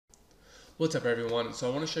What's up everyone? So I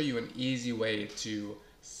want to show you an easy way to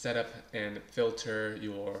set up and filter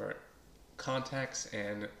your contacts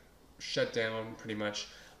and shut down pretty much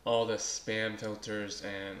all the spam filters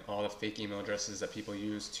and all the fake email addresses that people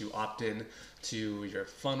use to opt in to your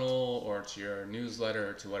funnel or to your newsletter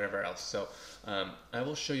or to whatever else. So I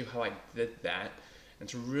will show you how I did that.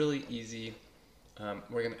 It's really easy.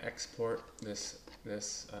 We're going to export this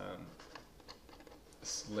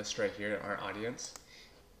list right here, our audience.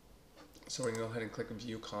 So we're going to go ahead and click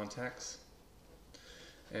View Contacts,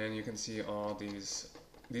 and you can see all these.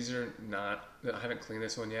 These are not, I haven't cleaned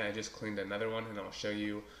this one yet, I just cleaned another one and I'll show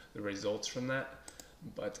you the results from that.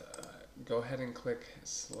 But go ahead and click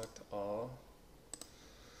Select All,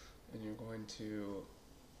 and you're going to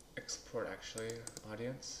export actually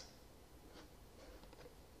audience.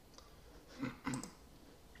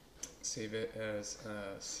 Save it as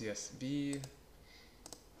CSV.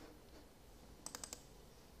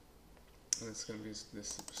 And it's going to be this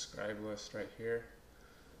subscribe list right here.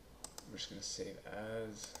 I'm just going to save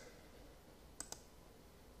as.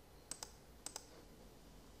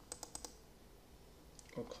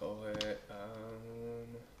 We'll call it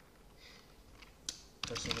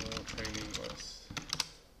personal training list.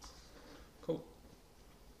 Cool.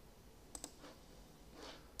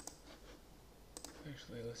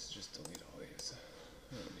 Actually, let's just delete all these.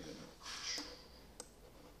 I don't need them.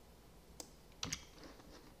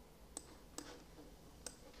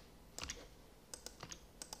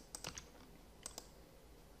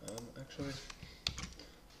 Actually,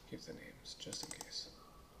 keep the names just in case.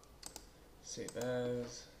 Save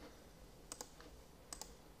as.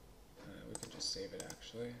 We can just save it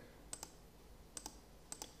actually.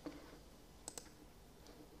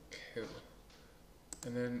 Cool.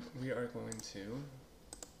 And then we are going to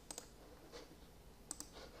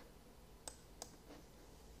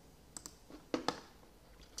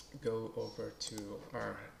go over to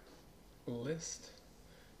our list.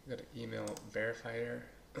 We got an email verifier.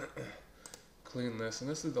 Clean list, and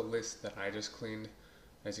this is the list that I just cleaned.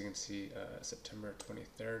 As you can see, September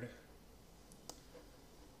 23rd,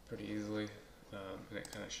 pretty easily, and it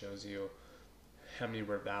kind of shows you how many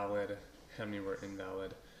were valid, how many were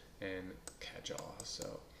invalid, and catch-all.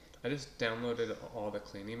 So I just downloaded all the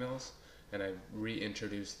clean emails and I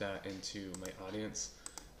reintroduced that into my audience,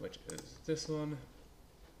 which is this one,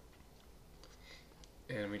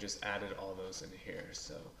 and we just added all those in here.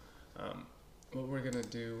 So what we're going to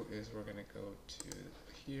do is we're going to go to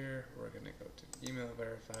here, we're going to go to email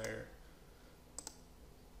verifier,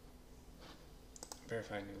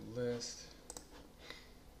 verify new list,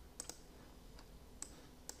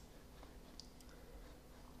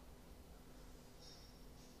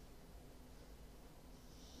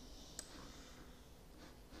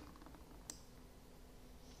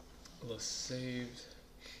 list saved,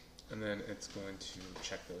 and then it's going to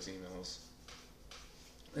check those emails.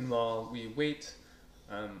 And while we wait,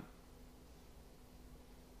 I'll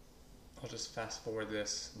just fast forward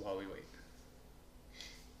this while we wait.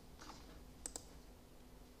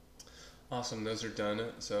 Awesome, those are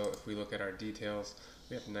done. So if we look at our details,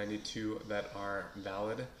 we have 92 that are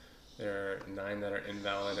valid. There are 9 that are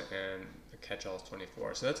invalid, and the catch-all is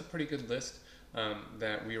 24. So that's a pretty good list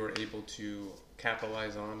that we were able to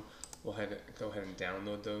capitalize on. We'll go ahead and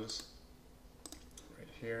download those right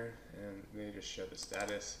here, and they just show the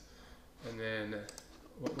status. And then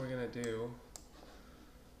what we're gonna do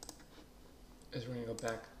is we're gonna go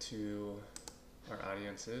back to our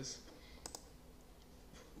audiences.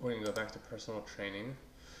 We're gonna go back to personal training,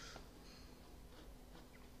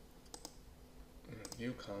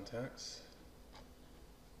 view contacts,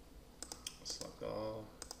 select all,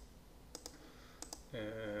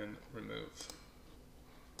 and remove.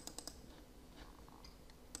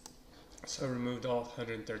 So I removed all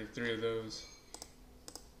 133 of those.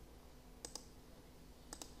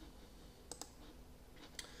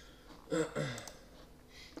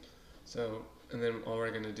 So, and then all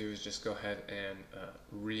we're going to do is just go ahead and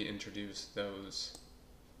reintroduce those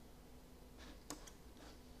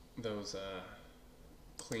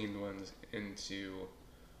cleaned ones into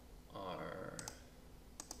our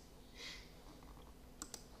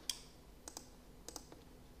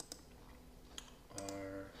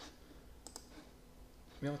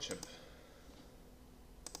Mailchimp.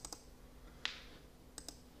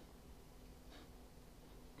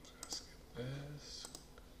 Skip this,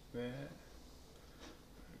 that,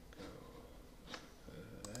 go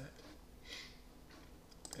that,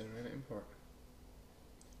 and we're gonna import.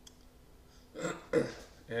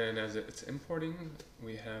 And as it's importing,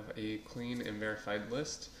 we have a clean and verified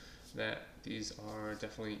list that these are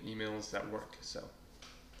definitely emails that work. So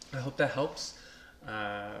I hope that helps.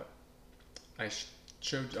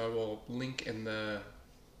 I will link in the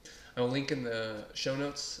show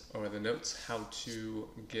notes or the notes how to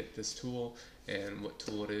get this tool and what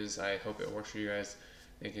tool it is. I hope it works for you guys.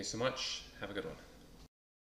 Thank you so much. Have a good one.